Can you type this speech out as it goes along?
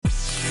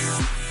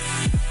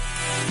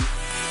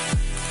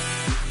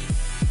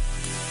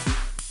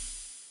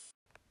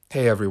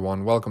Hey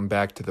everyone, welcome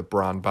back to the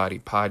Brawn Body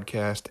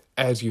Podcast.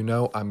 As you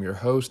know, I'm your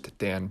host,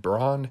 Dan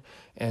Braun,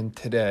 and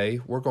today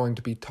we're going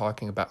to be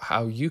talking about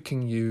how you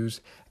can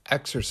use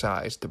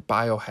exercise to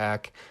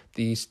biohack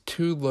these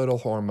two little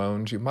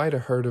hormones. You might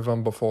have heard of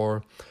them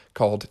before,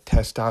 called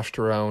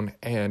testosterone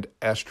and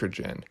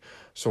estrogen.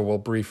 So we'll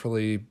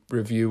briefly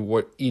review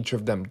what each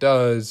of them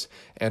does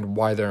and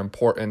why they're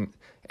important,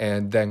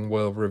 and then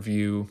we'll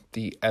review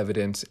the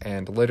evidence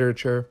and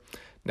literature.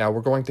 Now,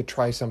 we're going to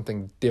try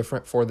something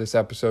different for this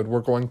episode.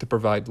 We're going to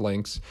provide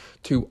links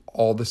to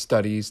all the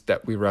studies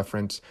that we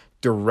reference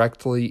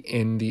directly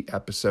in the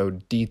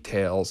episode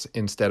details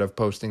instead of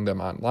posting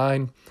them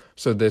online.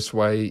 So this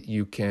way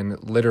you can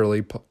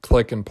literally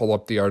click and pull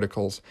up the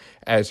articles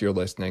as you're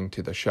listening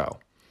to the show.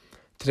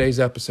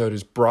 Today's episode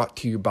is brought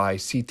to you by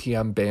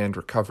CTM Band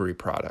Recovery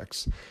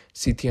Products.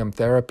 CTM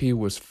Therapy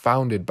was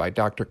founded by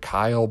Dr.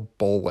 Kyle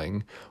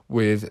Bowling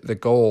with the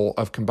goal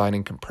of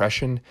combining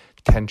compression,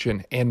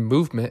 tension, and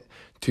movement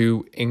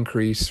to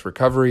increase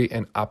recovery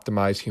and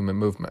optimize human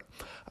movement.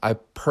 I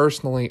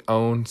personally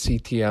own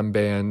CTM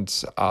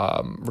Band's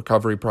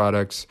recovery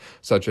products,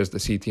 such as the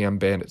CTM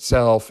Band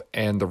itself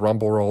and the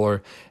Rumble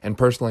Roller. And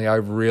personally, I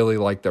really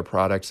like their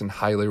products and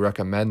highly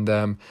recommend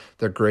them.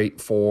 They're great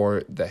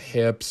for the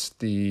hips,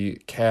 the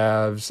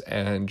calves,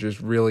 and just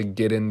really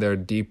get in there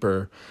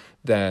deeper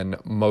than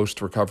most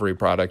recovery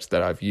products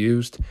that I've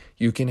used.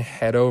 You can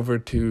head over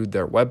to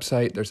their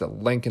website. There's a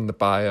link in the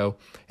bio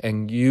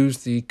and use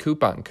the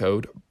coupon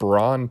code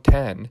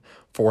BRAWN10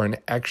 for an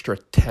extra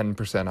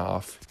 10%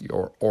 off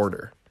your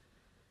order.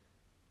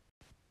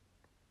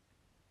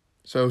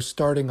 So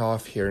starting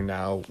off here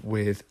now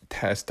with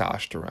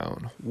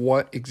testosterone.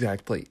 What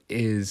exactly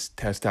is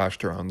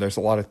testosterone? There's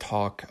a lot of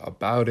talk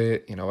about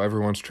it.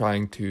 Everyone's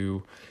trying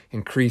to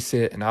increase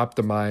it and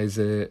optimize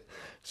it.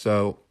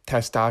 So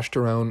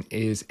testosterone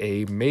is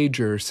a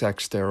major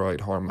sex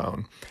steroid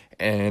hormone.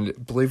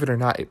 And believe it or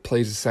not, it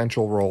plays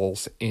essential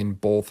roles in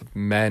both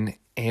men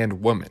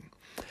and women.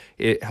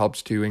 It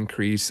helps to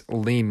increase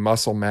lean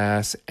muscle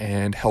mass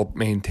and help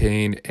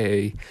maintain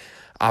a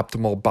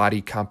optimal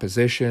body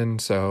composition,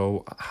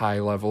 so high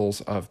levels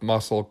of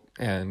muscle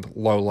and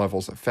low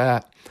levels of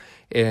fat.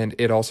 And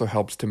it also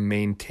helps to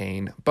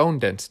maintain bone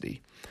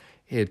density.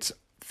 It's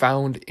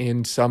found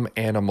in some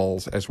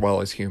animals as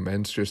well as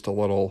humans, just a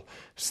little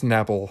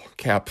Snapple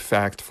cap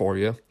fact for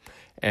you.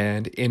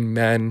 And in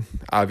men,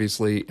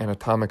 obviously,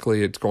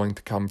 anatomically, it's going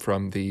to come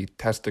from the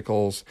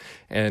testicles,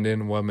 and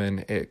in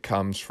women, it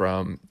comes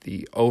from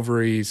the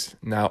ovaries.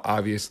 Now,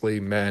 obviously,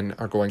 men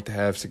are going to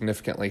have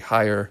significantly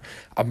higher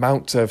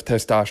amounts of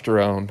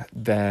testosterone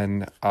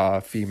than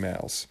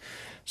females.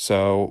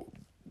 So,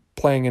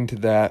 playing into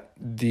that,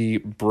 the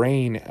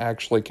brain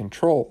actually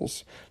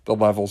controls the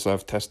levels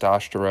of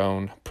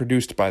testosterone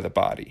produced by the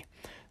body.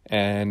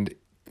 And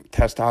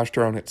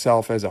testosterone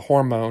itself as a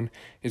hormone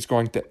is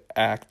going to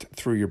act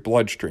through your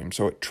bloodstream.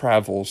 So it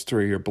travels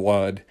through your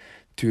blood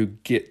to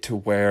get to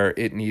where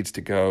it needs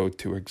to go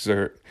to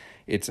exert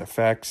its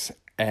effects.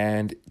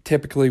 And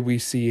typically we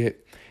see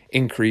it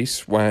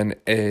increase when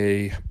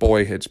a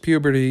boy hits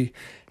puberty,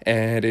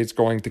 and it's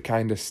going to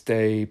kind of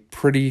stay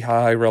pretty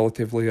high,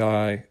 relatively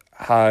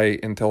high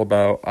until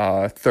about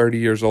 30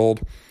 years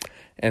old.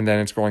 And then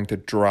it's going to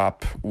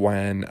drop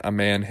when a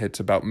man hits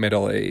about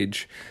middle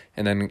age,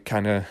 and then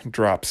kind of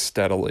drops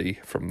steadily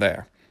from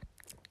there.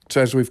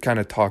 So as we've kind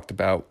of talked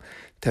about,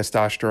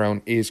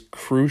 testosterone is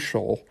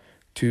crucial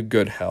to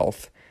good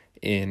health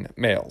in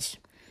males.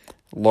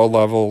 Low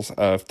levels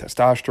of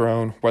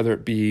testosterone, whether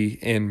it be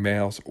in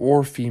males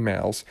or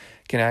females,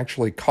 can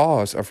actually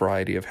cause a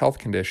variety of health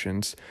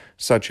conditions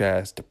such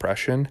as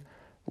depression,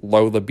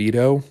 low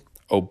libido,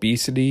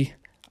 obesity,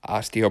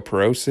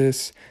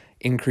 osteoporosis,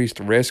 increased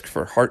risk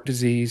for heart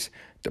disease,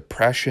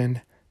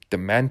 depression,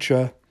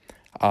 dementia,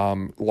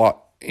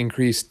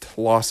 increased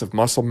loss of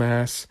muscle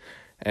mass,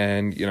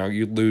 and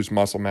you lose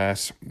muscle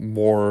mass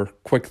more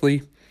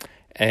quickly,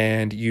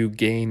 and you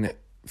gain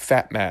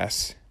fat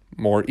mass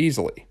more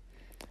easily.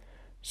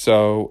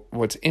 So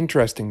what's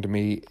interesting to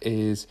me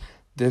is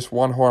this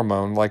one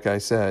hormone, like I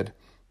said,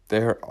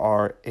 there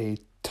are a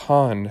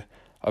ton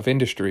of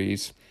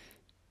industries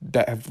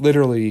that have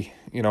literally,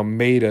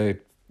 made a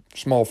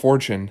small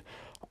fortune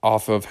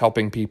off of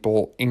helping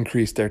people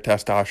increase their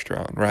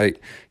testosterone, right?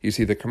 You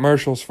see the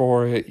commercials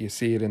for it, you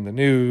see it in the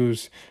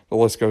news, the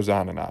list goes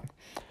on and on.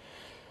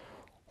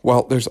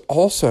 Well, there's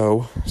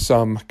also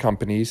some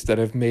companies that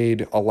have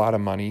made a lot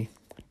of money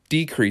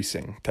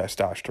decreasing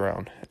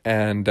testosterone.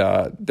 And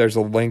there's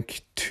a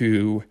link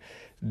to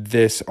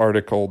this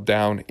article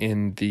down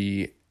in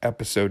the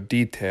episode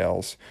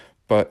details.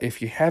 But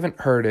if you haven't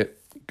heard it,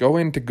 go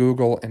into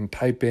Google and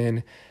type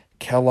in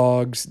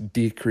Kellogg's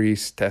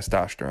decrease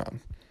testosterone.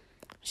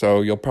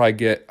 So you'll probably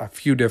get a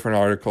few different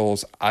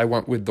articles. I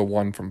went with the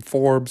one from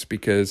Forbes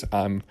because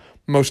I'm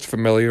most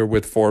familiar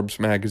with Forbes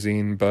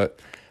magazine, but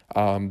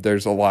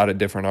there's a lot of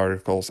different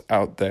articles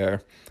out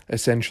there.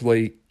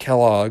 Essentially,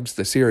 Kellogg's,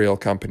 the cereal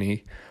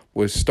company,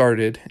 was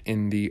started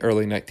in the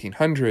early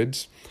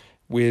 1900s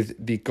with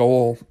the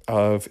goal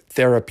of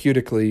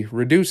therapeutically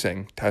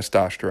reducing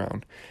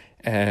testosterone.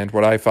 And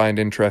what I find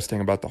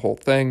interesting about the whole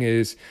thing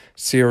is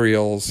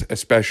cereals,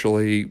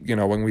 especially,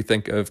 when we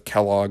think of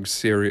Kellogg's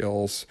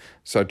cereals,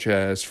 such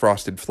as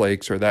Frosted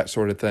Flakes or that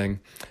sort of thing,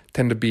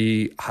 tend to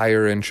be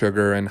higher in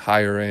sugar and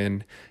higher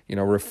in,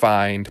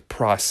 refined,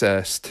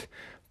 processed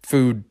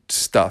food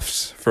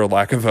stuffs, for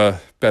lack of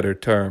a better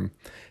term.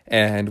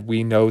 And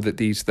we know that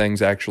these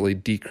things actually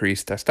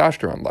decrease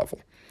testosterone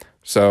level.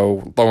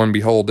 So lo and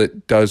behold,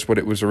 it does what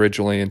it was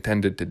originally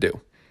intended to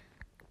do.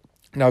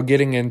 Now,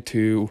 getting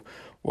into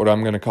what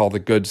I'm going to call the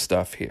good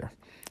stuff here.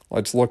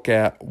 Let's look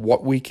at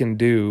what we can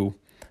do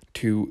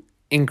to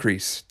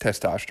increase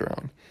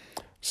testosterone.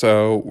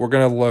 So we're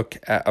going to look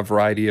at a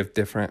variety of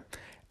different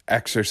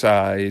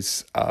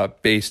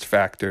exercise-based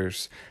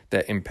factors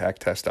that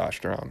impact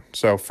testosterone.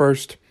 So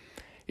first,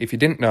 if you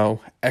didn't know,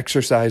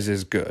 exercise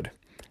is good,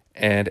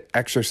 and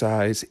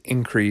exercise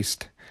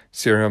increased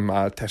serum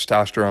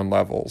testosterone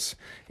levels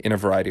in a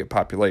variety of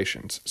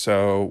populations.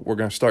 So we're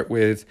going to start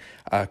with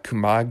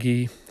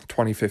Kumagai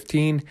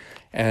 2015,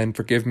 and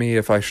forgive me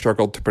if I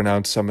struggled to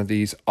pronounce some of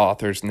these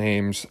authors'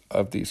 names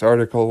of these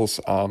articles.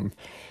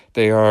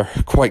 They are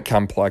quite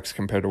complex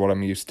compared to what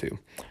I'm used to.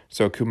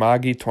 So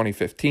Kumagai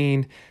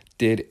 2015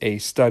 did a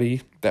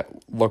study that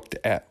looked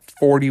at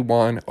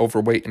 41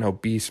 overweight and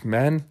obese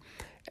men,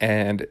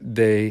 and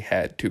they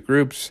had two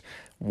groups.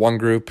 One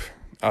group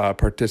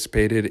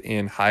participated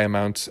in high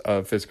amounts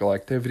of physical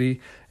activity,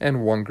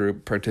 and one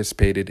group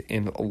participated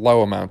in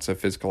low amounts of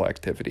physical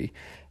activity.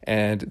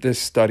 And this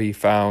study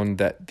found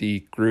that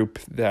the group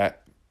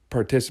that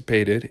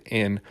participated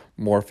in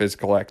more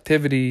physical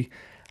activity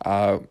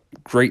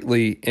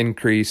greatly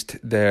increased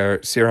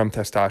their serum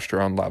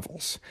testosterone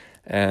levels.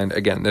 And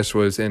again, this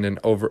was in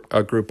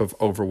a group of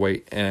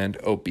overweight and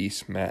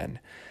obese men.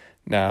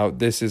 Now,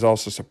 this is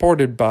also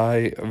supported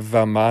by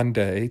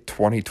Valmande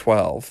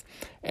 2012,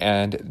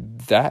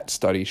 and that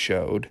study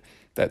showed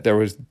that there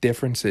was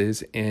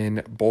differences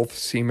in both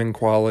semen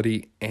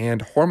quality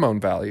and hormone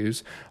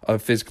values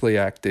of physically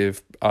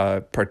active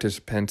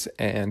participants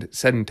and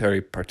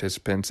sedentary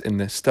participants in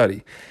this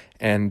study.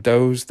 And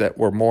those that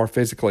were more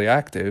physically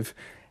active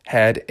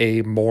had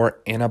a more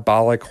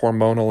anabolic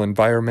hormonal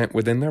environment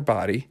within their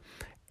body,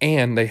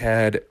 and they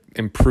had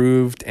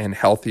improved and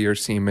healthier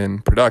semen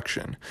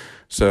production.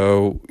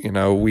 So,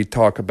 we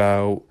talk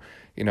about,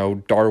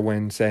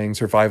 Darwin saying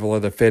survival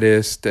of the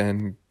fittest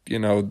and,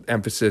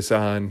 emphasis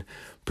on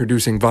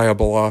producing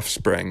viable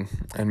offspring.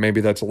 And maybe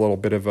that's a little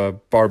bit of a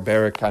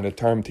barbaric kind of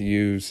term to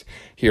use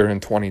here in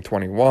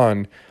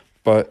 2021.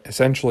 But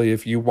essentially,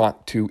 if you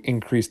want to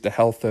increase the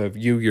health of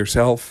you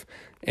yourself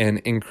and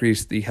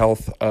increase the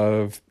health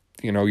of,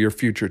 your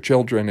future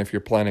children, if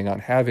you're planning on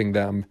having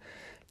them,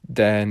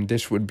 then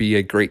this would be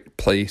a great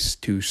place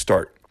to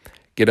start.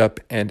 Get up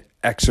and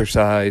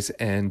exercise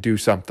and do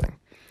something.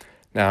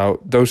 Now,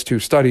 those two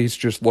studies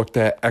just looked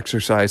at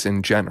exercise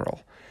in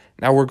general.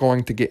 Now we're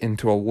going to get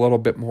into a little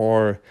bit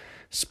more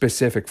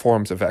specific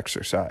forms of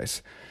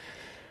exercise.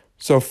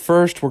 So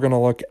first, we're going to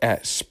look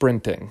at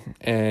sprinting.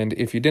 And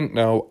if you didn't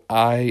know,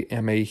 I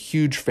am a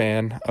huge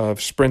fan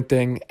of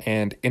sprinting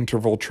and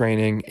interval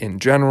training in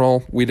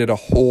general. We did a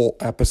whole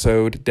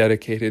episode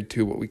dedicated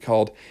to what we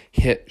called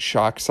HIIT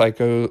shock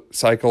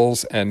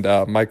cycles and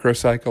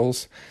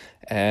microcycles.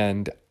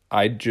 And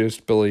I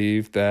just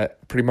believe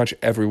that pretty much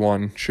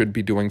everyone should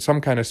be doing some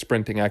kind of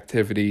sprinting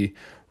activity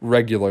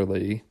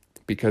regularly,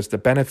 because the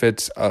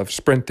benefits of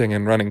sprinting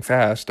and running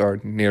fast are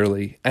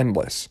nearly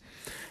endless.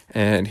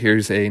 And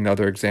here's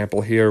another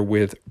example here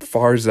with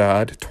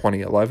Farzad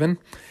 2011.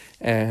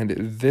 And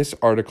this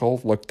article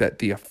looked at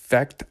the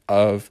effect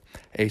of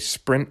a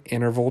sprint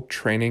interval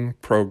training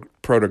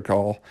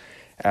protocol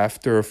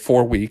after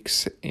 4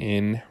 weeks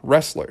in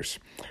wrestlers.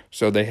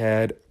 So they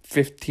had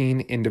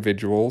 15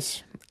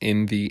 individuals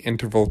in the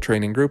interval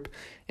training group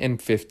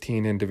and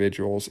 15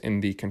 individuals in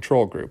the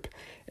control group.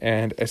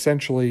 And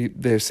essentially,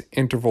 this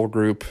interval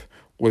group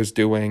was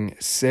doing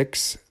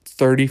 6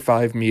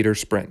 35-meter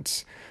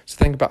sprints. So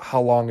think about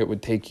how long it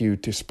would take you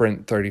to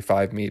sprint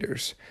 35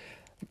 meters.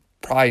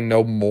 Probably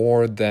no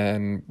more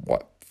than,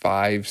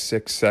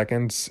 5-6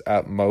 seconds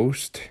at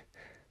most.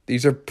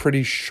 These are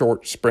pretty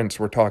short sprints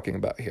we're talking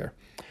about here.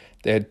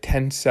 They had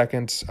 10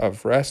 seconds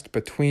of rest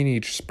between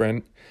each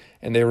sprint,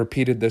 and they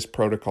repeated this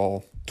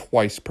protocol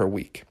twice per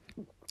week.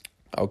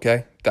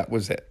 Okay, that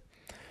was it.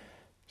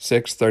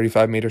 6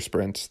 35-meter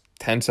sprints,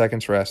 10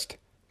 seconds rest,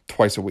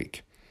 twice a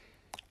week.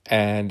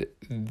 And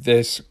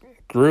this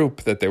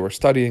group that they were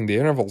studying the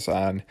intervals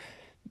on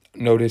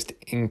noticed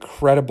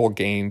incredible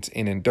gains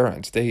in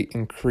endurance. They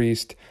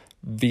increased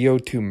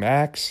VO2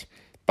 max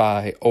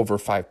by over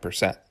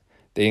 5%.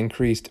 They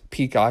increased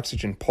peak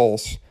oxygen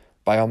pulse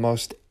by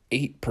almost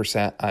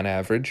 8% on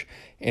average,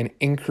 and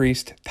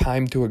increased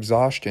time to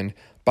exhaustion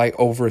by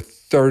over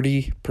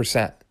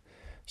 30%.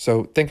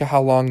 So think of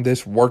how long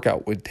this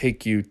workout would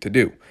take you to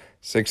do.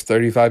 6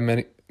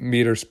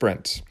 35-meter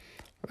sprints.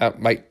 That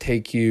might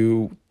take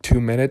you 2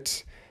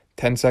 minutes,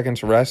 10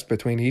 seconds rest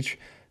between each.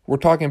 we're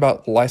talking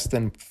about less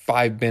than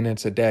 5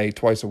 minutes a day,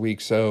 twice a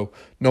week. So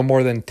no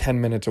more than 10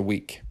 minutes a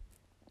week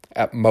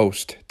at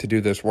most to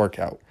do this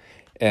workout.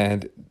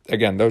 And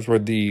again, those were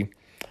the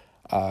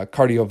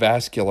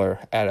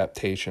cardiovascular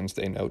adaptations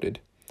they noted.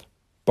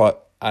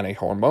 But on a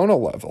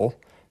hormonal level,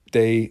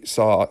 they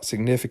saw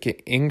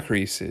significant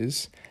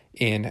increases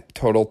in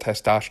total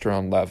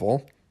testosterone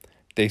level.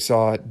 They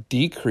saw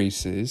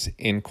decreases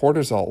in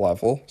cortisol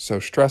level, so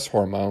stress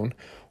hormone,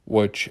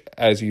 which,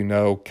 as you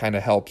know, kind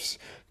of helps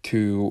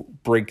to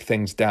break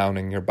things down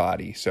in your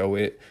body. So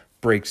it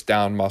breaks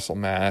down muscle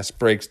mass,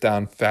 breaks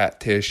down fat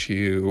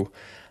tissue,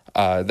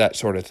 that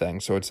sort of thing.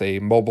 So it's a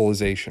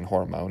mobilization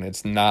hormone.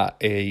 It's not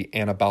a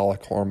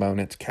anabolic hormone,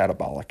 it's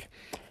catabolic.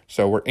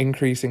 So we're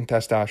increasing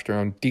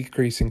testosterone,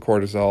 decreasing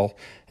cortisol,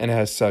 and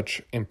as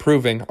such,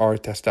 improving our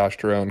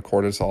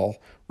testosterone-cortisol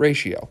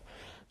ratio.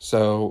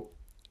 So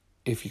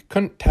if you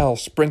couldn't tell,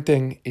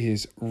 sprinting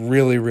is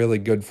really, really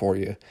good for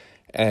you.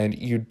 And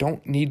you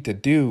don't need to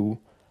do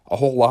a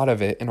whole lot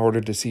of it in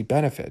order to see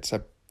benefits.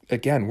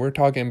 Again, we're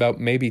talking about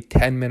maybe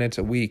 10 minutes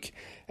a week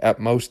at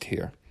most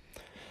here.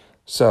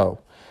 So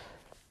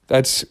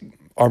that's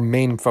our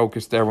main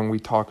focus there when we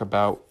talk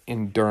about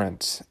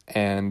endurance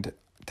and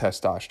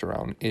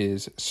testosterone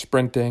is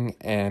sprinting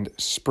and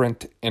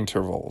sprint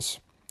intervals.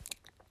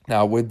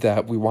 Now, with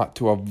that, we want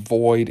to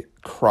avoid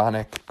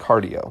chronic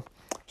cardio.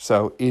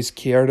 So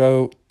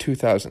Izquierdo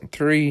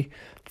 2003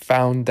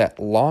 found that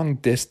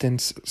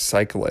long-distance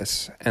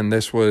cyclists, and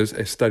this was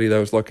a study that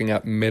was looking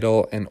at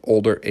middle and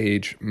older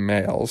age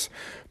males,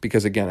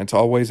 because again, it's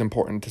always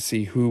important to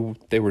see who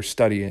they were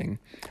studying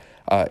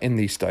in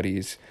these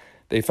studies.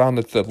 They found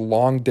that the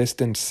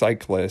long-distance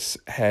cyclists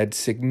had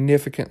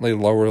significantly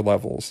lower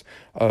levels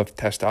of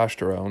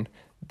testosterone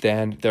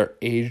than their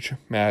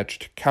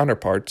age-matched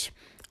counterparts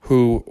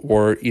who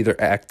were either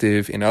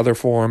active in other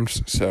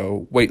forms,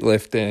 so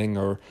weightlifting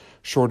or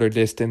shorter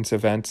distance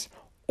events,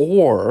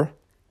 or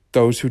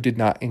those who did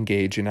not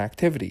engage in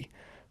activity.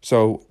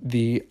 So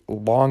the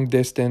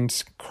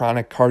long-distance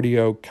chronic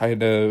cardio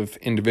kind of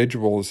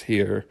individuals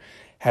here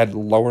had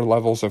lower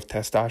levels of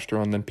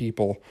testosterone than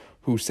people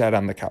who sat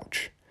on the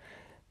couch.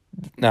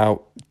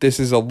 Now, this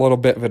is a little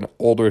bit of an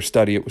older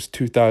study. It was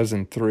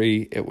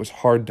 2003. It was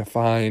hard to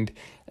find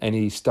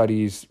any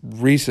studies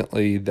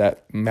recently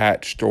that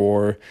matched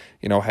or,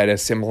 had a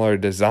similar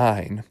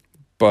design.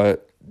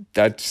 But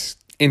that's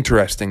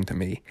interesting to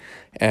me.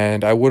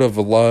 And I would have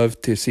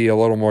loved to see a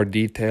little more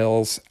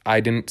details. I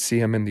didn't see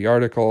them in the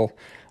article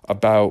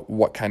about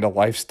what kind of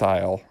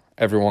lifestyle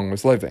everyone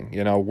was living.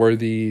 Were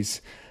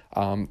these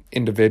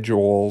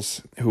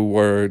individuals who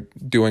were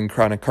doing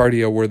chronic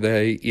cardio, were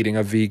they eating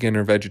a vegan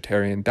or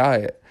vegetarian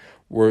diet?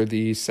 Were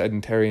these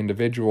sedentary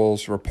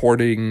individuals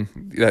reporting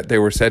that they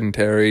were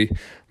sedentary,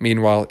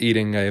 meanwhile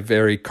eating a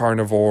very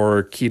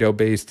carnivore,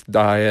 keto-based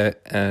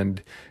diet,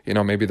 and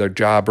maybe their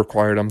job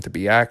required them to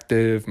be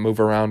active, move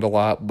around a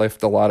lot,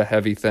 lift a lot of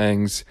heavy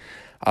things?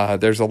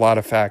 There's a lot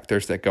of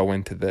factors that go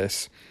into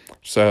this.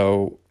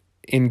 So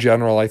in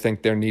general, I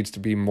think there needs to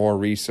be more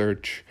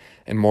research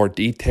and more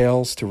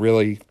details to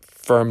really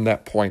firm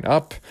that point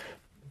up.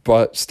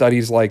 But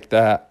studies like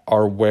that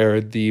are where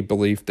the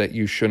belief that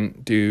you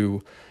shouldn't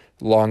do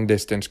long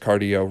distance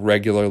cardio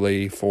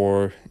regularly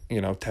for,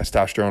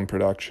 testosterone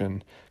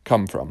production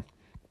come from.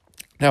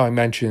 Now, I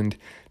mentioned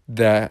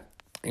that,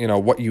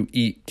 what you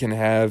eat can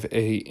have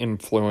a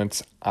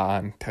influence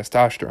on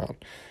testosterone.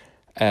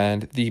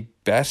 And the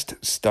best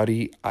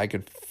study I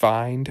could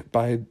find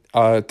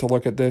to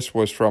look at this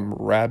was from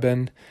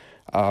Rabin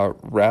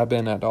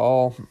et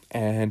al.,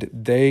 and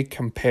they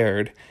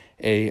compared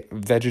a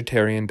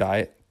vegetarian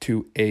diet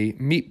to a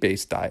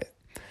meat-based diet.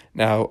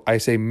 Now, I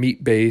say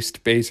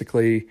meat-based,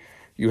 basically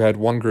you had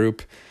one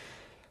group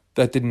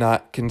that did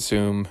not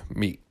consume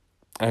meat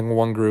and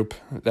one group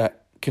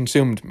that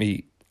consumed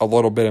meat, a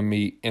little bit of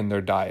meat in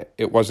their diet.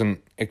 It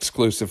wasn't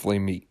exclusively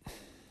meat.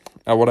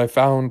 Now, what I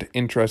found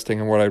interesting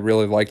and what I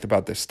really liked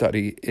about this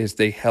study is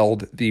they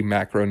held the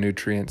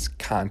macronutrients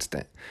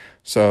constant.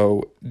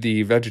 So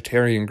the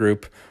vegetarian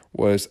group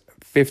was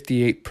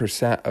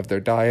 58% of their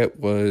diet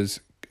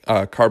was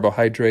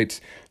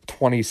carbohydrates,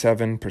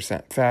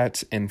 27%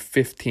 fats, and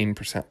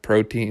 15%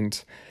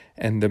 proteins.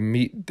 And the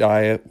meat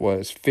diet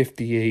was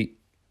 58,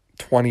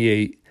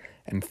 28,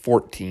 and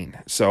 14.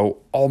 So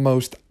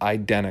almost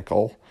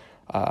identical.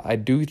 I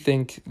do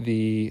think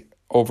the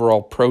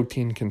overall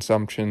protein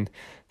consumption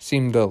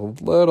seemed a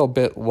little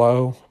bit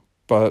low,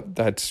 but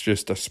that's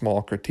just a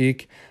small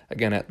critique.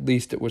 Again, at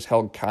least it was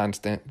held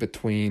constant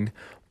between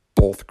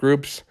both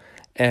groups.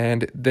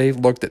 And they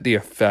looked at the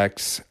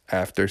effects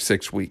after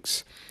 6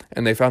 weeks.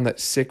 And they found that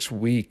 6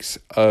 weeks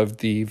of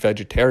the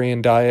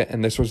vegetarian diet,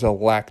 and this was a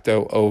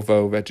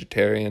lacto-ovo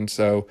vegetarian,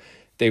 so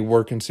they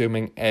were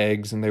consuming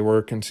eggs and they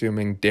were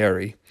consuming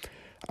dairy,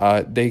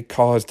 they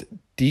caused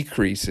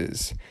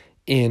decreases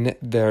in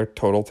their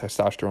total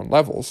testosterone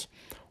levels,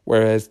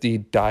 whereas the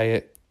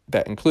diet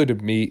that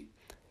included meat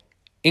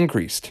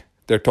increased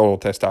their total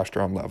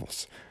testosterone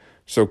levels.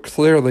 So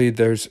clearly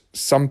there's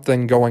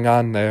something going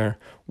on there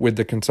with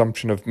the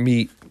consumption of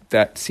meat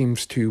that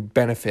seems to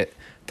benefit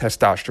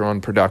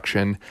testosterone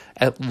production,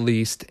 at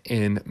least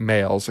in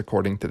males,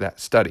 according to that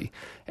study.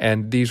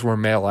 And these were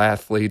male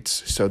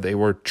athletes, so they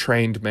were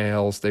trained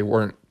males. They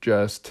weren't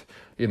just,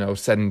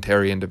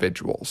 sedentary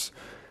individuals.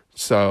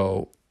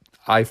 So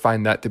I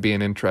find that to be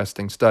an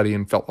interesting study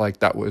and felt like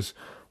that was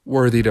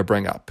worthy to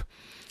bring up.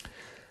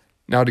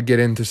 Now to get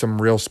into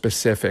some real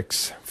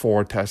specifics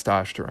for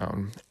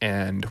testosterone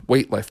and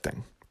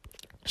weightlifting.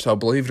 So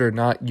believe it or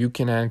not, you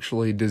can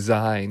actually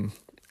design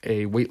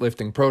a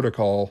weightlifting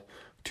protocol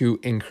to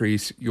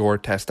increase your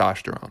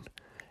testosterone.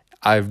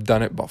 I've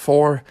done it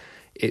before.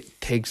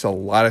 It takes a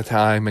lot of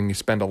time, and you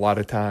spend a lot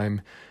of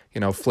time,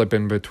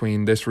 flipping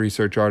between this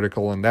research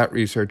article and that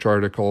research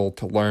article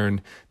to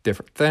learn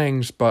different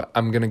things. But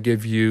I'm going to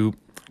give you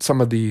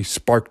some of the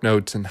spark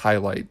notes and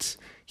highlights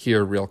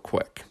here real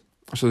quick.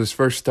 So this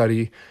first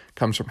study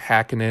comes from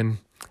Hakkinen,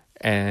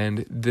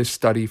 and this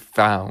study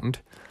found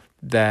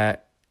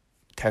that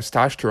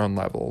testosterone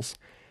levels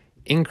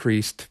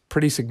increased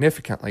pretty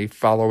significantly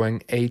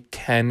following a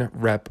 10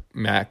 rep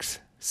max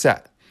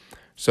set.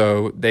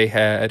 So they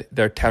had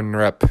their 10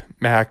 rep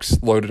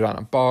max loaded on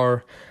a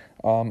bar.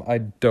 I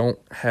don't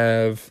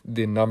have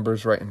the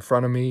numbers right in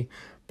front of me,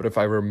 but if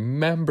I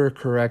remember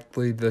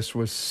correctly, this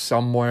was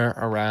somewhere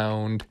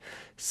around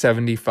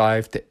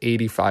 75 to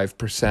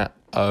 85%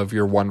 of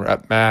your 1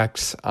 rep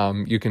max.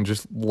 You can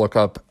just look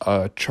up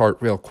a chart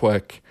real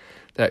quick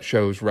that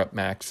shows rep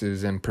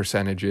maxes and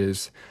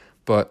percentages.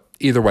 But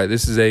either way,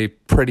 this is a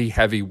pretty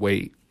heavy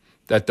weight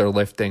that they're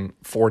lifting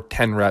for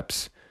 10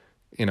 reps,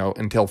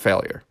 until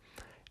failure.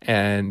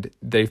 And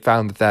they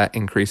found that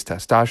increased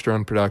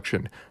testosterone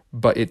production,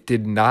 but it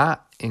did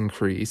not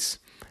increase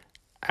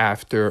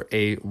after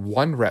a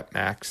 1 rep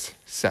max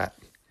set.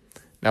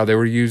 Now they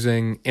were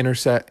using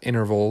rest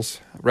intervals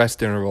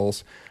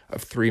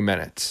of 3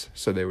 minutes.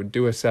 So they would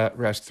do a set,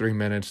 rest 3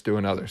 minutes, do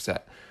another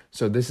set.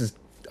 So this is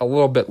a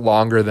little bit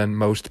longer than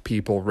most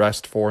people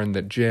rest for in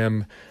the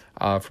gym.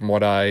 From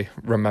what I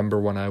remember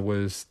when I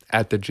was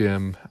at the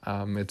gym,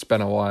 it's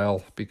been a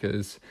while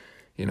because,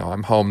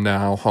 I'm home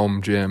now,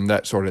 home gym,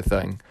 that sort of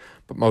thing.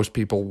 But most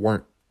people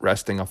weren't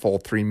resting a full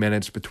 3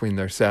 minutes between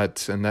their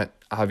sets, and that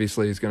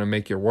obviously is going to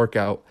make your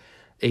workout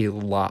a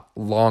lot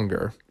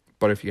longer.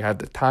 But if you have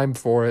the time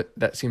for it,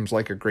 that seems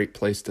like a great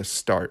place to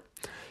start.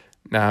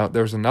 Now,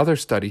 there's another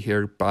study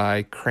here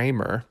by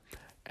Kramer,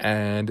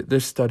 and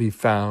this study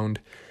found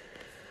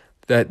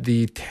that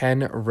the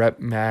 10 rep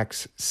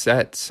max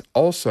sets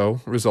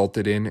also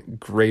resulted in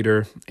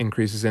greater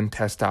increases in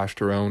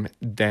testosterone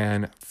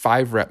than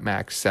 5 rep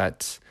max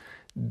sets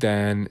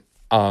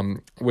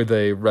with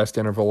a rest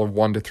interval of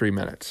 1 to 3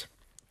 minutes.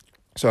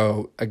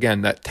 So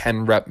again, that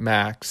 10 rep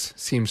max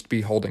seems to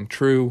be holding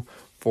true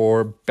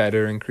for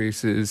better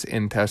increases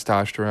in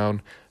testosterone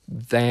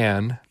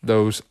than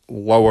those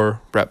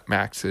lower rep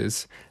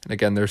maxes. And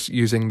again, they're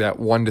using that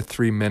 1 to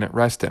 3 minute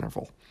rest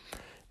interval.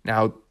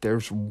 Now,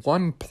 there's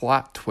one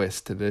plot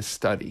twist to this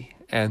study,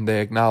 and they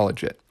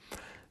acknowledge it.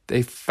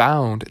 They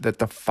found that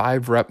the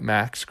 5 rep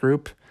max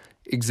group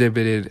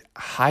exhibited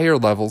higher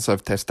levels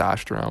of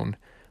testosterone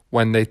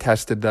when they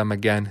tested them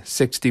again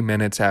 60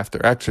 minutes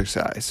after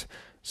exercise.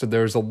 So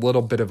there's a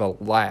little bit of a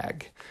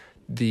lag.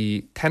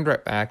 The 10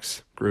 rep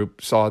max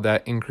group saw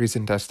that increase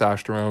in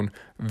testosterone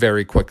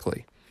very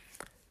quickly.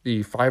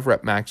 The 5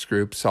 rep max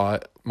group saw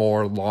it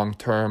more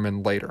long-term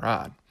and later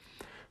on.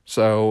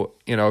 So,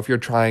 if you're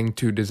trying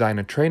to design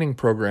a training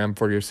program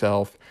for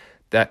yourself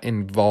that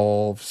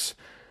involves,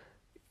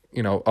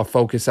 a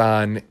focus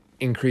on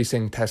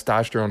increasing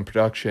testosterone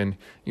production,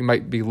 you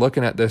might be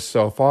looking at this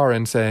so far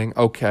and saying,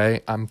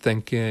 okay, I'm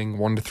thinking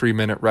 1 to 3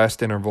 minute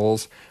rest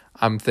intervals.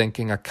 I'm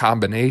thinking a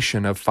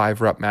combination of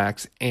 5 rep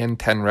max and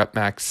 10 rep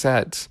max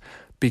sets,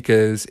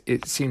 because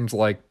it seems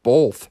like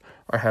both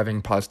are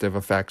having positive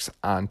effects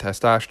on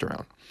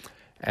testosterone.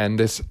 And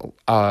this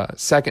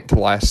second to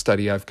last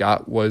study I've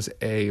got was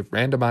a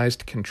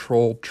randomized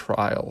controlled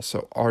trial.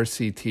 So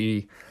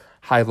RCT,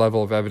 high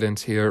level of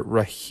evidence here,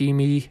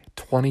 Rahimi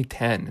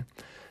 2010.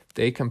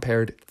 They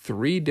compared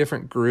 3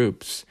 different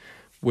groups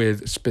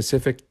with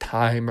specific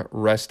time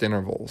rest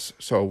intervals.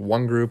 So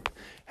one group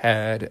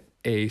had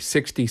a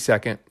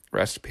 60-second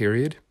rest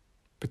period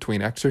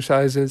between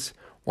exercises.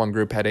 One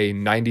group had a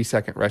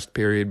 90-second rest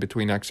period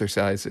between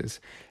exercises,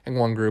 and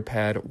one group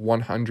had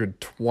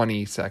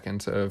 120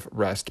 seconds of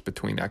rest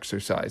between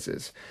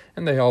exercises.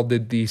 And they all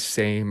did the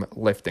same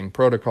lifting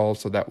protocol,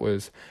 so that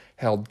was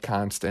held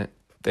constant.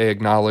 They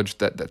acknowledged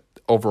that the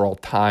overall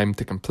time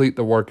to complete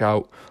the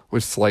workout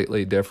was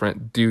slightly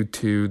different due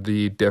to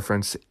the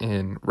difference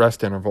in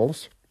rest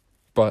intervals,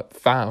 but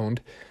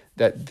found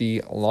that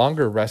the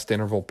longer rest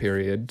interval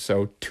period,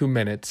 so 2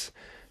 minutes,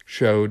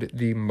 showed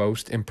the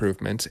most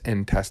improvements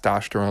in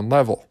testosterone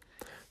level.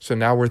 So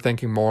now we're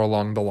thinking more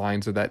along the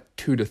lines of that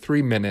 2 to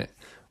 3 minute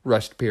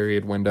rest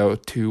period window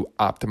to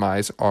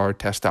optimize our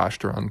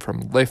testosterone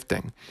from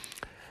lifting.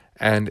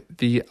 And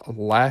the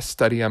last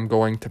study I'm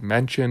going to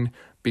mention,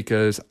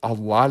 because a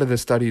lot of the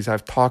studies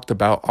I've talked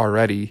about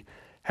already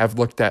have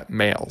looked at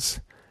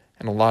males.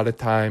 And a lot of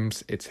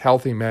times it's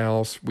healthy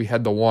males. We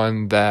had the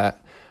one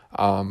that,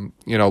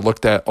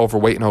 looked at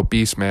overweight and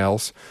obese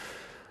males.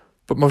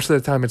 But most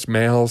of the time it's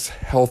males,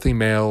 healthy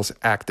males,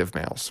 active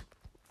males.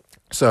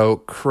 So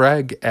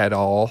Craig et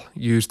al.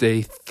 Used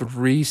a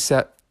 3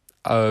 set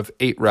of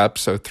 8 reps,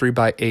 so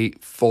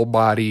 3x8 full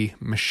body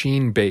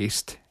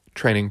machine-based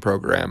training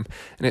program,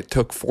 and it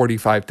took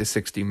 45 to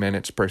 60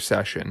 minutes per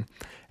session.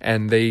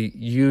 And they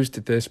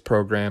used this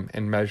program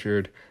and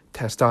measured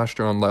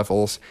testosterone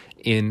levels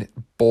in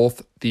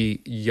both the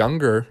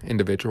younger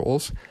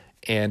individuals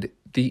and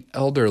the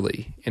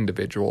elderly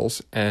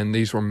individuals, and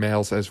these were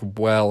males as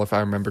well, if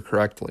I remember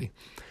correctly.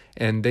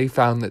 And they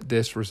found that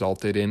this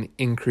resulted in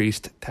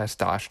increased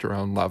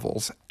testosterone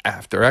levels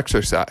after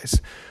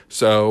exercise.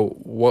 So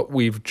what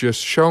we've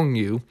just shown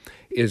you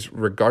is,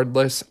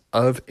 regardless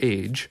of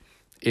age,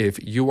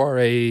 if you are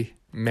a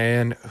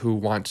man who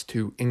wants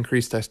to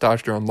increase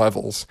testosterone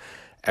levels,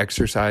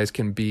 exercise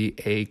can be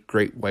a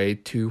great way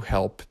to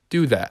help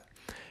do that.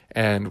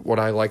 And what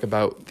I like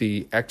about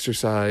the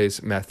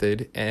exercise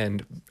method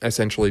and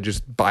essentially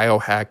just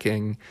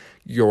biohacking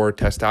your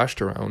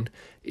testosterone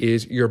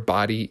is your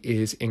body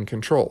is in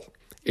control.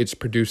 It's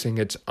producing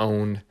its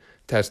own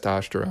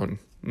testosterone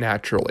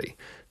naturally.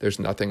 There's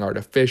nothing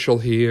artificial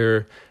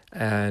here,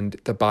 and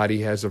the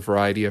body has a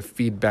variety of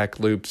feedback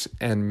loops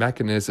and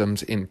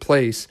mechanisms in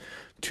place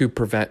to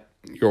prevent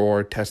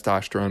your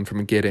testosterone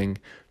from getting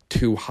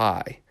too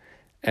high.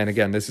 And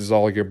again, this is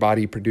all your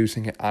body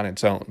producing it on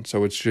its own.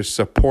 So it's just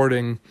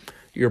supporting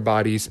your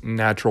body's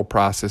natural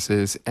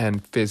processes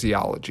and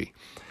physiology.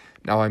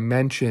 Now, I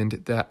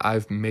mentioned that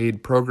I've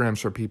made programs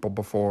for people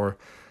before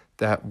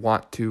that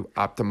want to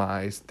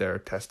optimize their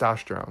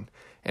testosterone.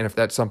 And if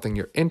that's something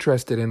you're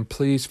interested in,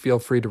 please feel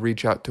free to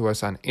reach out to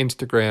us on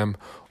Instagram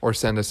or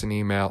send us an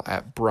email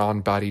at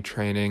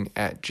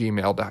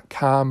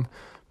brawnbodytraining@gmail.com.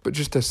 But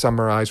just to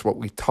summarize what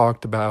we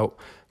talked about,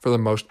 for the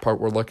most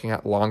part, we're looking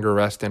at longer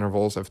rest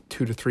intervals of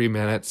 2 to 3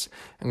 minutes,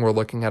 and we're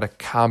looking at a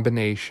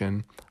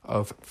combination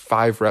of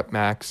 5 rep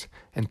max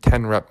and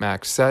 10 rep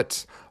max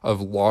sets of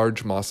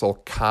large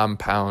muscle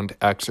compound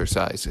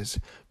exercises,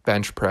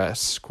 bench press,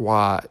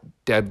 squat,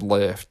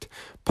 deadlift,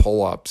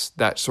 pull-ups,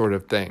 that sort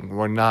of thing.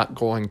 We're not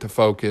going to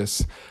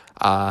focus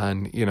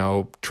on,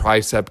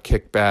 tricep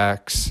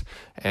kickbacks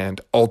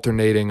and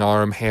alternating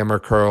arm hammer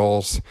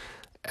curls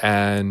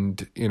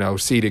and,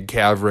 seated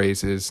calf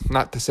raises.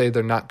 Not to say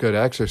they're not good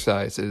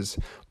exercises,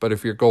 but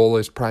if your goal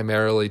is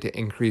primarily to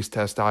increase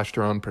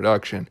testosterone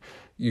production,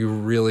 you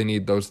really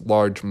need those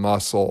large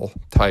muscle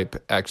type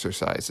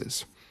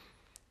exercises.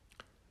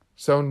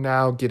 So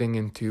now getting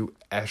into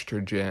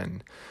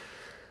estrogen.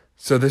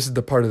 So this is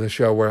the part of the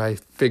show where I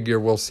figure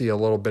we'll see a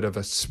little bit of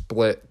a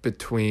split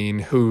between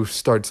who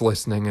starts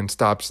listening and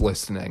stops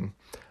listening.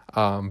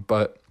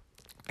 But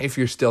if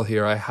you're still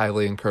here, I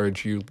highly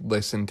encourage you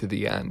listen to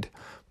the end,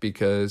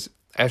 because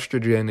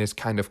estrogen is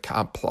kind of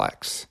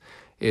complex.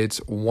 It's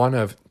one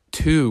of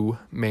 2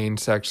 main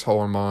sex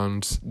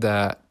hormones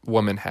that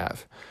women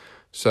have.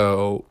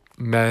 So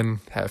men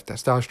have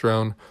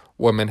testosterone,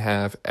 women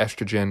have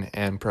estrogen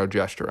and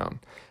progesterone.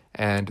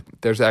 And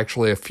there's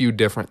actually a few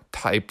different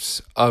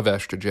types of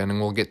estrogen, and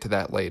we'll get to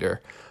that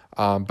later.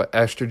 But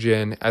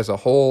estrogen as a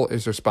whole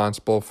is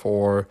responsible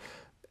for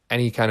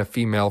any kind of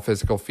female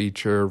physical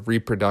feature,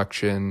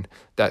 reproduction,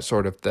 that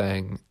sort of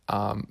thing.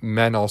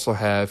 Men also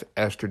have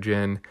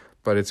estrogen,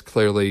 but it's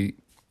clearly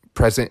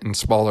present in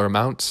smaller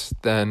amounts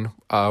than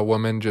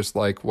women, just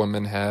like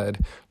women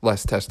had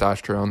less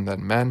testosterone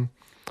than men.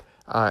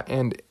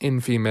 And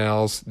in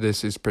females,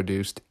 this is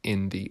produced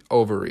in the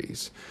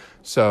ovaries.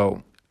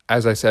 So,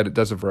 as I said, it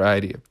does a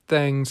variety of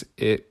things.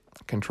 It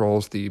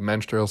controls the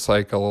menstrual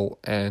cycle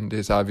and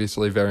is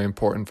obviously very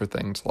important for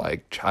things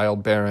like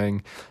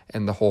childbearing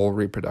and the whole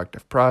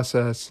reproductive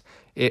process.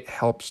 It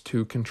helps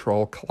to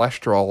control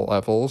cholesterol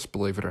levels,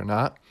 believe it or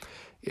not.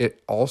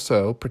 It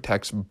also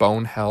protects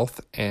bone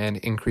health and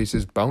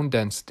increases bone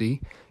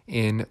density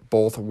in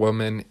both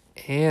women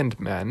and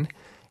men.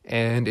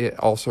 And it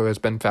also has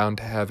been found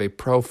to have a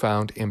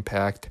profound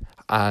impact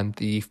on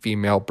the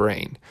female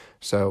brain.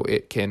 So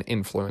it can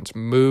influence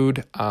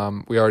mood.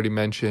 We already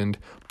mentioned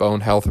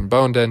bone health and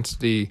bone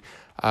density.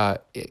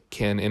 It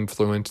can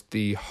influence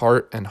the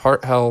heart and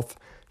heart health,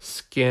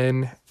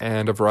 skin,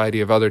 and a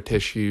variety of other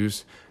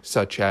tissues,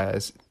 such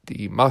as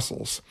the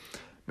muscles.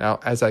 Now,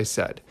 as I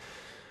said,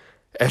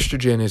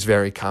 estrogen is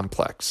very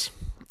complex.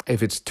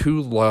 If it's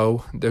too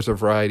low, there's a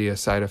variety of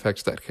side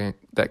effects that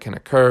can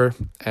occur,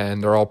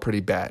 and they're all pretty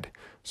bad.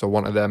 So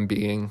one of them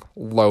being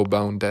low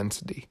bone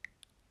density.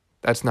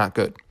 That's not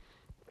good.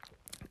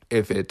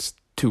 If it's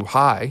too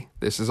high,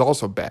 this is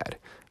also bad,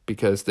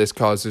 because this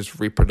causes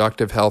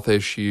reproductive health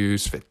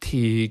issues,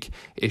 fatigue,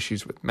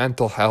 issues with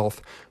mental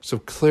health. So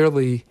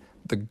clearly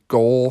the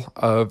goal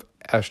of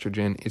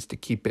estrogen is to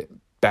keep it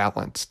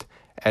balanced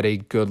at a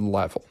good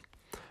level.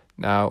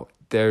 Now,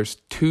 there's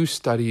 2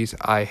 studies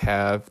I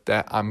have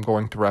that I'm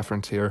going to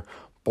reference here.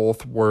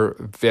 Both were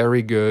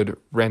very good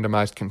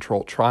randomized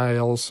controlled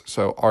trials,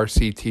 so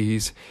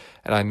RCTs.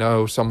 And I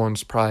know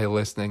someone's probably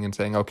listening and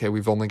saying, okay,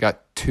 we've only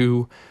got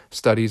 2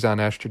 studies on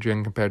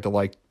estrogen compared to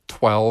like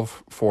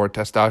 12 for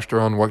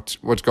testosterone.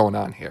 What's going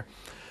on here?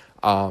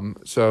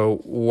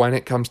 So when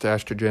it comes to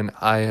estrogen,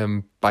 I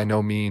am by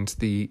no means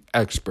the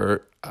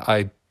expert.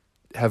 I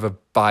have a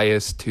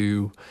bias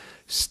to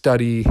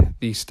study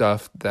the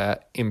stuff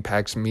that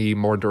impacts me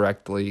more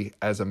directly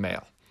as a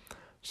male.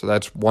 So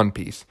that's one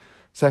piece.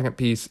 Second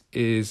piece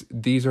is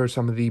these are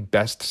some of the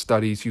best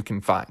studies you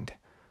can find.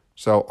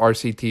 So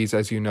RCTs,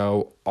 as you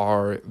know,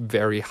 are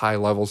very high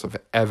levels of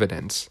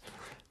evidence.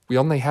 We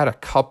only had a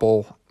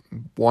couple,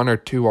 1 or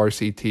 2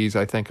 RCTs,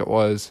 I think it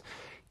was,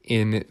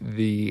 in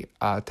the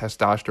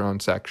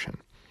testosterone section.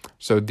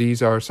 So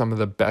these are some of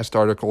the best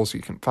articles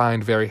you can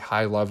find, very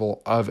high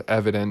level of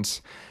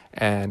evidence,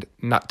 and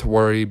not to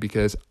worry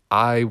because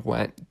I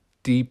went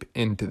deep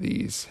into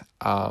these.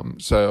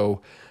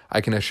 So I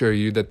can assure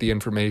you that the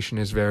information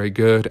is very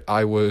good.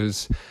 I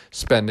was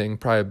spending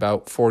probably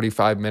about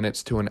 45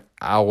 minutes to an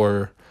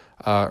hour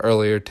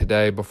earlier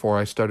today before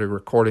I started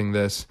recording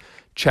this,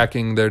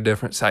 checking their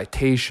different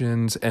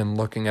citations and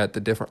looking at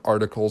the different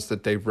articles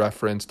that they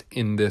referenced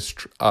in this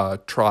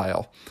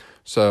trial.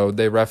 So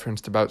they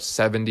referenced about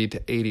 70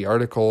 to 80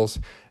 articles,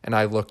 and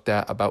I looked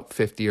at about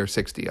 50 or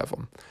 60 of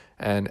them.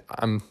 And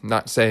I'm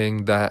not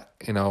saying that,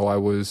 I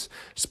was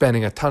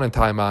spending a ton of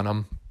time on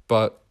them,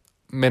 but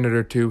a minute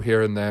or 2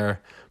 here and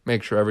there,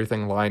 make sure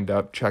everything lined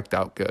up, checked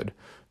out good.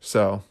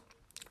 So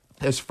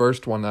this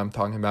first one that I'm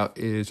talking about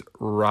is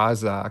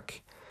Razak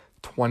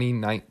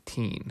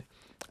 2019.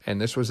 And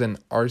this was an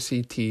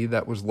RCT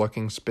that was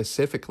looking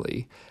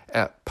specifically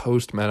at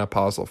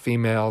postmenopausal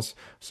females.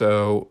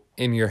 So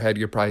in your head,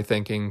 you're probably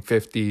thinking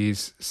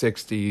 50s,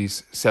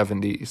 60s,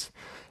 70s.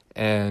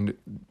 And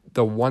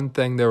the one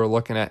thing they were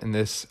looking at in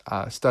this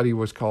study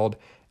was called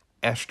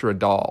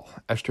estradiol.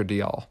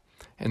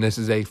 And this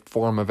is a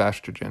form of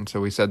estrogen. So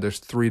we said there's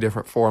 3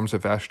 different forms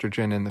of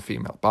estrogen in the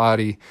female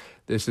body.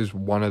 This is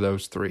one of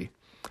those 3.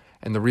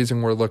 And the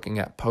reason we're looking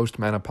at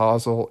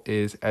postmenopausal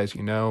is, as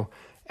you know,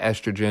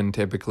 estrogen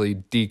typically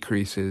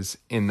decreases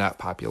in that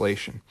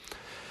population.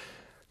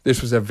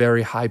 This was a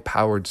very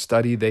high-powered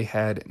study. They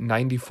had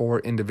 94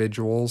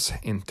 individuals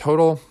in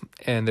total,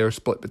 and they were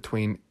split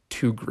between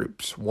 2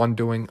 groups, one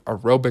doing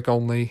aerobic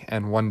only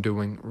and one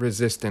doing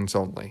resistance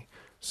only.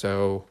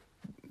 So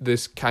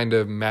this kind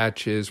of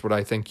matches what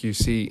I think you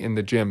see in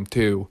the gym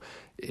too,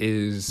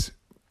 is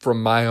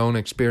from my own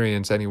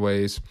experience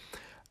anyways,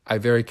 I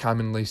very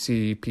commonly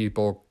see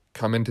people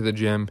come into the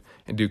gym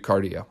and do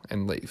cardio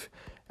and leave.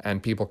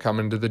 And people come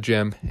into the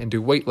gym and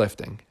do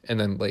weightlifting and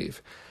then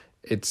leave.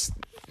 It's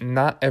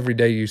not every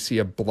day you see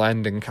a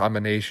blend and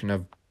combination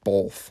of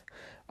both.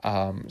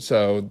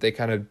 So they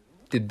kind of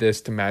did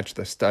this to match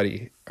the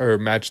study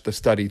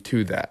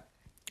to that.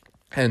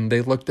 And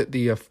they looked at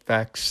the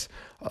effects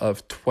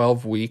of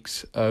 12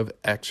 weeks of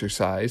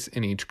exercise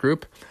in each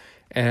group.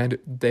 And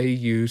they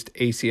used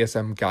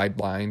ACSM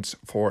guidelines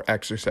for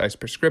exercise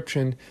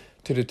prescription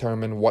to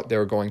determine what they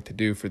were going to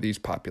do for these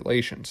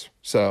populations.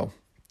 So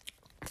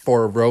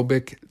for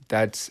aerobic,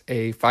 that's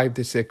a 5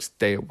 to 6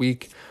 day a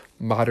week,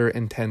 moderate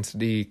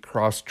intensity,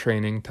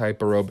 cross-training type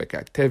aerobic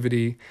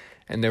activity,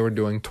 and they were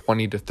doing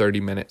 20 to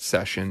 30-minute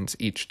sessions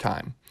each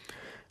time.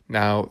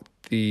 Now,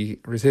 the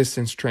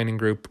resistance training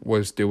group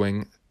was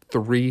doing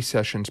 3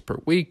 sessions per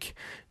week,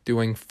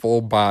 doing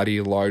full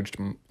body, large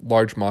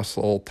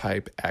muscle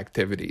type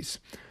activities.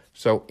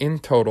 So in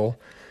total,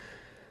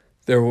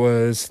 there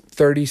was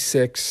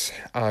 36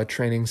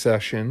 training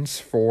sessions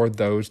for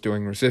those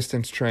doing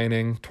resistance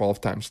training,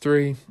 12 times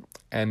 3,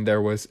 and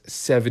there was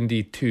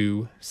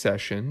 72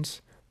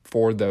 sessions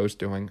for those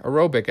doing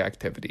aerobic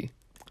activity,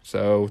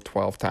 so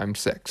 12 times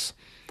 6.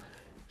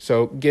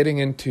 So getting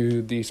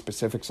into the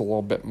specifics a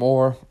little bit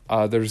more,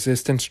 the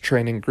resistance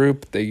training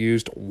group, they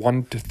used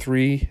 1 to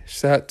 3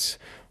 sets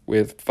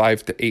with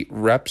 5 to 8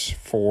 reps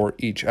for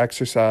each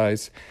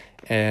exercise.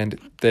 And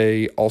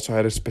they also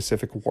had a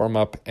specific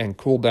warm-up and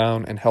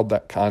cool-down and held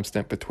that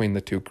constant between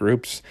the 2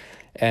 groups.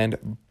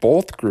 And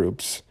both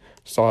groups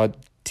saw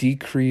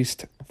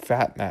decreased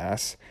fat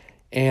mass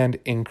and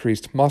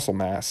increased muscle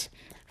mass.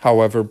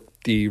 However,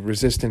 the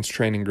resistance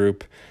training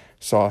group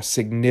saw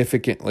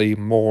significantly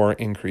more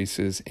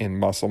increases in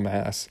muscle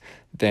mass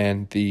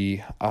than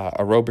the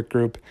aerobic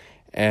group.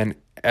 And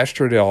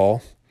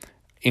estradiol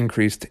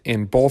increased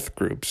in both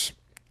groups,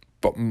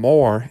 but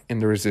more in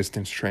the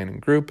resistance training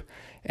group.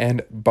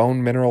 And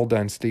bone mineral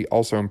density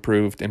also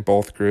improved in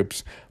both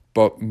groups,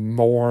 but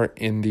more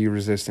in the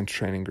resistance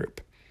training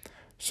group.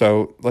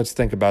 So let's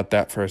think about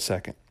that for a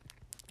second.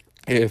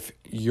 If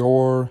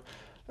you're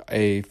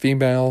a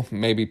female,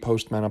 maybe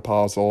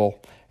postmenopausal,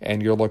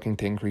 and you're looking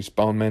to increase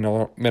bone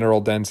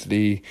mineral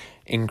density,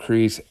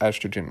 increase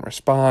estrogen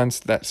response,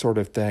 that sort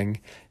of thing,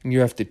 and you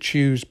have to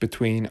choose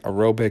between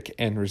aerobic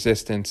and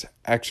resistance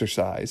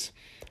exercise,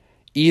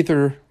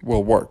 either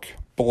will work.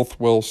 Both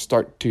will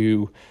start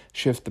to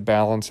shift the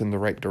balance in the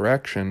right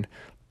direction,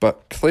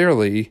 but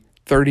clearly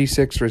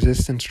 36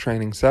 resistance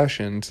training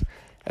sessions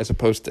as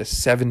opposed to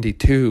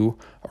 72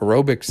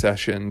 aerobic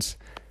sessions,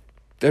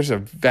 there's a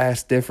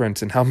vast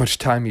difference in how much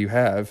time you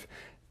have,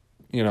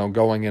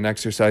 going and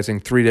exercising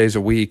 3 days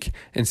a week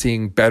and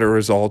seeing better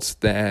results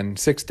than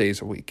 6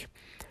 days a week.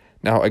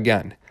 Now,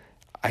 again,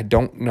 I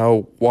don't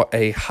know what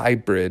a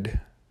hybrid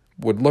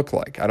would look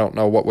like. I don't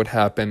know what would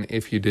happen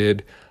if you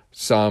did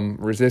some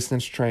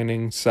resistance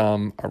training,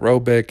 some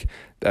aerobic,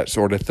 that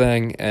sort of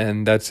thing.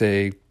 And that's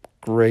a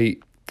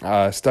great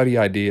study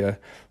idea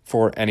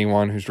for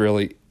anyone who's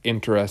really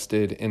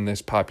interested in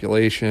this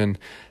population.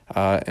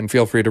 And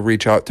feel free to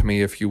reach out to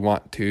me if you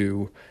want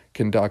to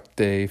conduct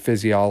a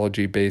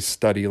physiology-based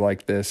study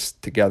like this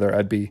together.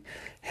 I'd be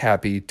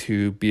happy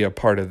to be a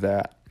part of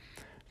that.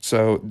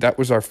 So that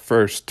was our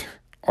first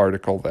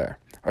article there.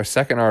 Our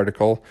second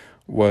article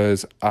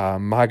was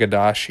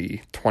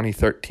Magadashi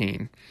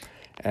 2013.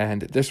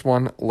 And this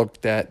one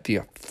looked at the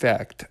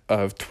effect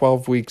of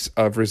 12 weeks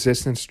of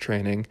resistance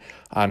training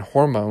on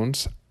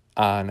hormones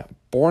on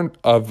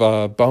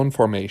bone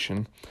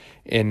formation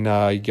in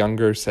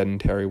younger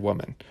sedentary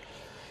women.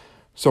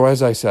 So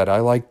as I said, I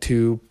like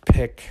to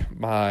pick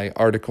my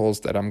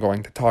articles that I'm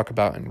going to talk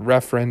about and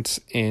reference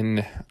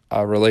in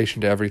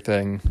relation to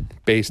everything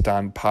based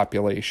on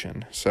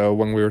population. So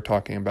when we were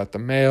talking about the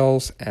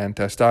males and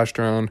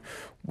testosterone,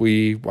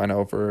 we went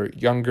over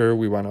younger,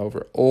 we went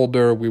over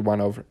older, we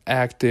went over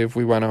active,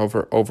 we went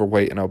over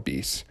overweight and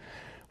obese.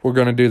 We're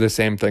going to do the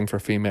same thing for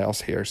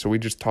females here. So we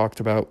just talked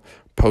about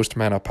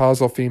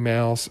postmenopausal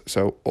females,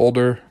 so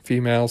older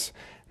females.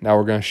 Now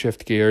we're going to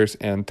shift gears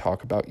and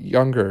talk about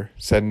younger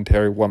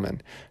sedentary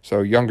women,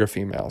 so younger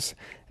females.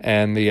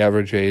 And the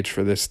average age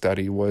for this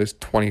study was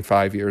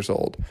 25 years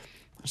old.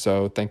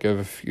 So think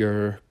of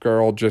your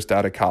girl just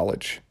out of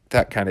college,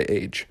 that kind of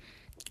age.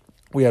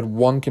 We had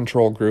one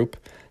control group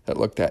that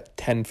looked at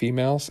 10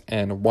 females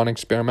and one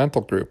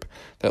experimental group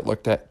that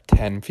looked at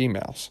 10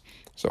 females.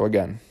 So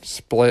again,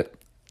 split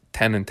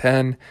 10 and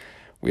 10.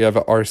 We have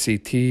a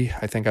RCT.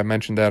 I think I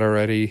mentioned that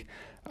already.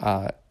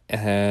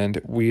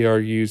 And we are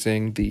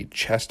using the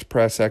chest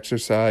press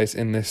exercise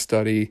in this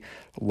study,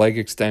 leg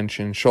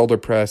extension, shoulder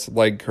press,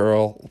 leg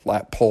curl,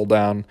 lat pull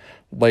down,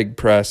 leg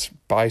press,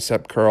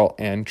 bicep curl,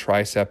 and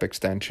tricep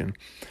extension.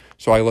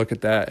 So I look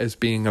at that as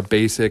being a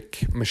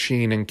basic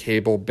machine and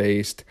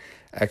cable-based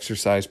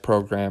exercise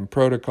program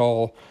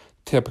protocol,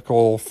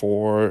 typical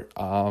for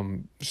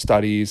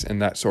studies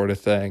and that sort of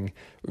thing.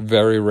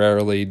 Very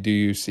rarely do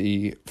you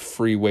see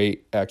free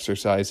weight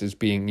exercises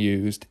being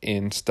used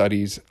in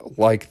studies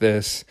like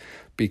this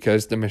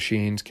because the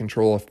machines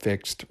control a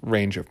fixed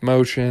range of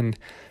motion.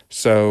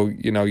 So,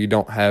 you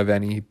don't have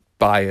any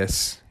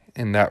bias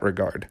in that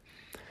regard.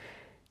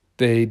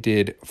 They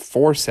did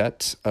 4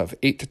 sets of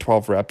 8 to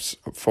 12 reps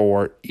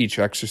for each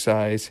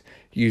exercise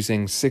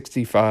using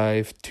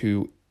 65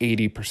 to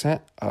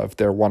 80% of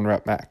their 1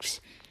 rep max.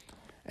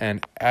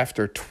 And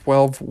after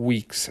 12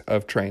 weeks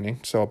of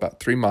training, so about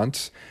 3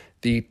 months,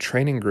 the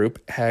training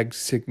group had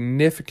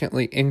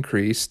significantly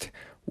increased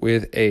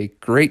with a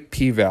great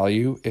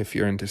p-value, if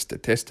you're into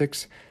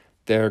statistics,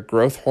 their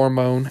growth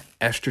hormone,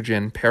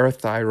 estrogen,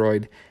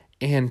 parathyroid,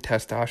 and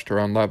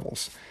testosterone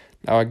levels.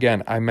 Now,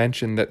 again, I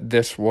mentioned that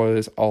this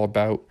was all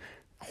about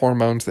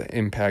hormones that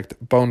impact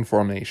bone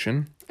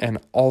formation, and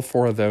all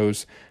 4 of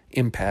those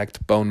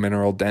impact bone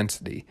mineral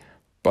density.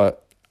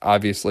 But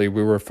obviously,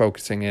 we were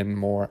focusing in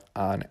more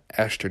on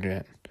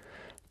estrogen.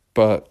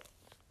 But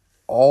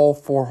all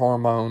 4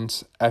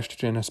 hormones,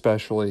 estrogen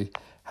especially,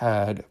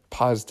 had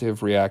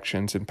positive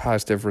reactions and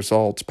positive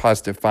results,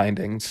 positive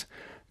findings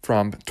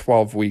from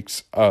 12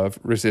 weeks of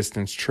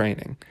resistance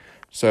training.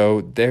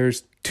 So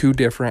there's 2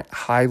 different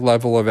high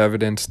level of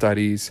evidence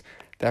studies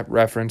that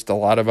referenced a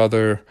lot of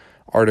other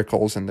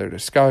articles in their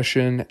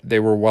discussion. They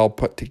were well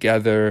put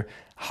together,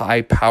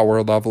 high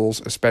power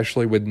levels,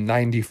 especially with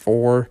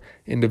 94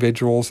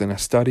 individuals in a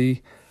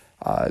study.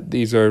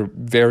 These are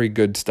very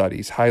good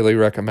studies. Highly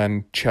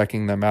recommend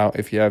checking them out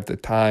if you have the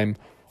time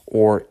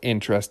or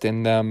interest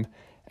in them.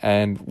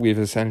 And we've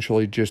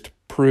essentially just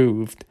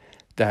proved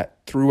that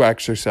through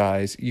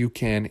exercise, you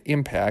can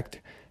impact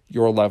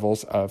your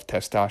levels of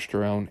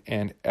testosterone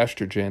and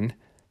estrogen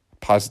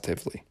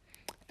positively.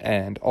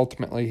 And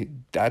ultimately,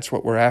 that's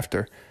what we're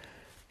after.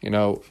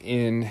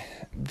 In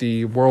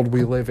the world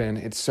we live in,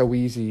 it's so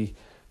easy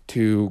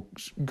to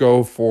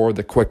go for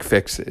the quick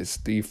fixes,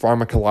 the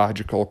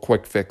pharmacological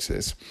quick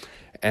fixes.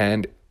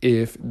 And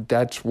if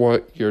that's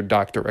what your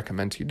doctor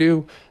recommends you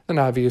do, then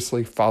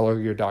obviously follow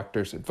your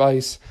doctor's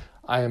advice.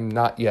 I am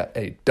not yet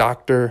a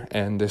doctor,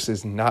 and this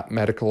is not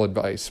medical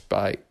advice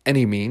by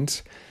any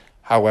means.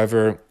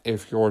 However,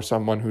 if you're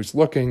someone who's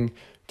looking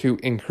to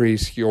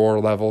increase your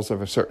levels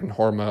of a certain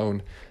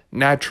hormone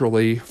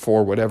naturally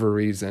for whatever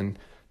reason,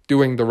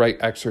 doing the right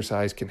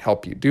exercise can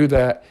help you do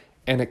that,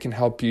 and it can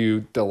help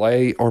you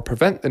delay or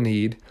prevent the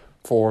need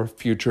for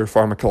future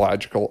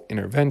pharmacological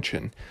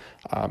intervention.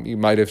 You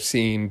might have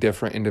seen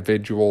different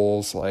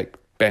individuals like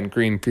Ben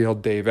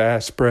Greenfield, Dave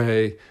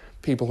Asprey,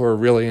 people who are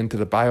really into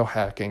the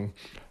biohacking.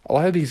 A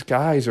lot of these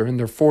guys are in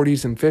their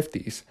 40s and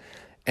 50s,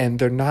 and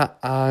they're not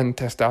on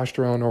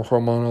testosterone or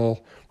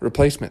hormonal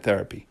replacement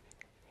therapy.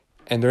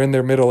 And they're in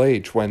their middle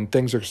age when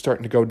things are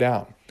starting to go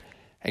down.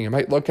 And you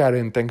might look at it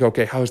and think,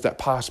 okay, how is that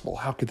possible?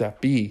 How could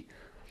that be?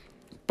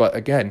 But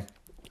again,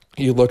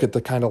 you look at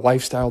the kind of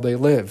lifestyle they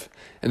live,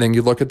 and then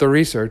you look at the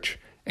research,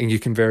 and you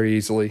can very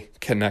easily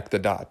connect the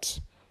dots.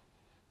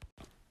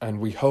 And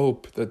we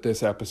hope that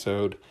this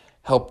episode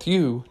helped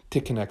you to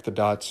connect the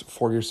dots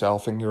for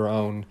yourself in your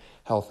own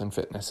health and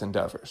fitness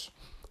endeavors.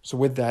 So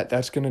with that,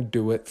 that's going to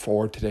do it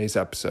for today's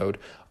episode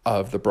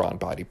of the Brawn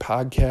Body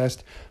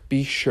Podcast.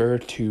 Be sure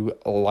to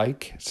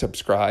like,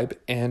 subscribe,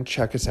 and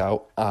check us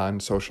out on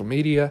social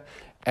media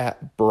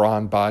at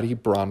Brawn Body,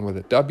 Brawn with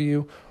a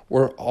W.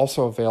 We're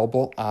also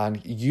available on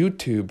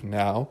YouTube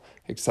now.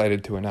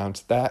 Excited to announce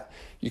that.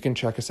 You can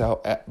check us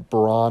out at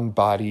Brawn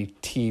Body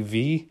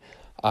TV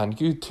on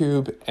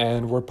YouTube,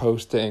 and we're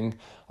posting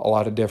a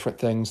lot of different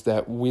things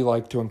that we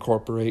like to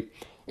incorporate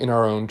in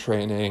our own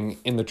training,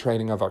 in the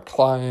training of our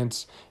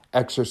clients,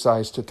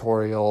 exercise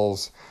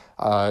tutorials.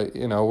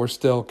 We're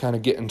still kind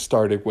of getting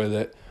started with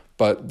it,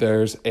 but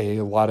there's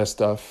a lot of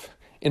stuff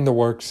in the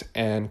works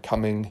and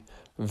coming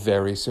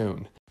very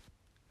soon.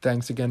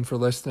 Thanks again for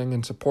listening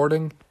and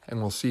supporting, and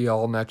we'll see you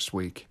all next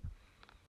week.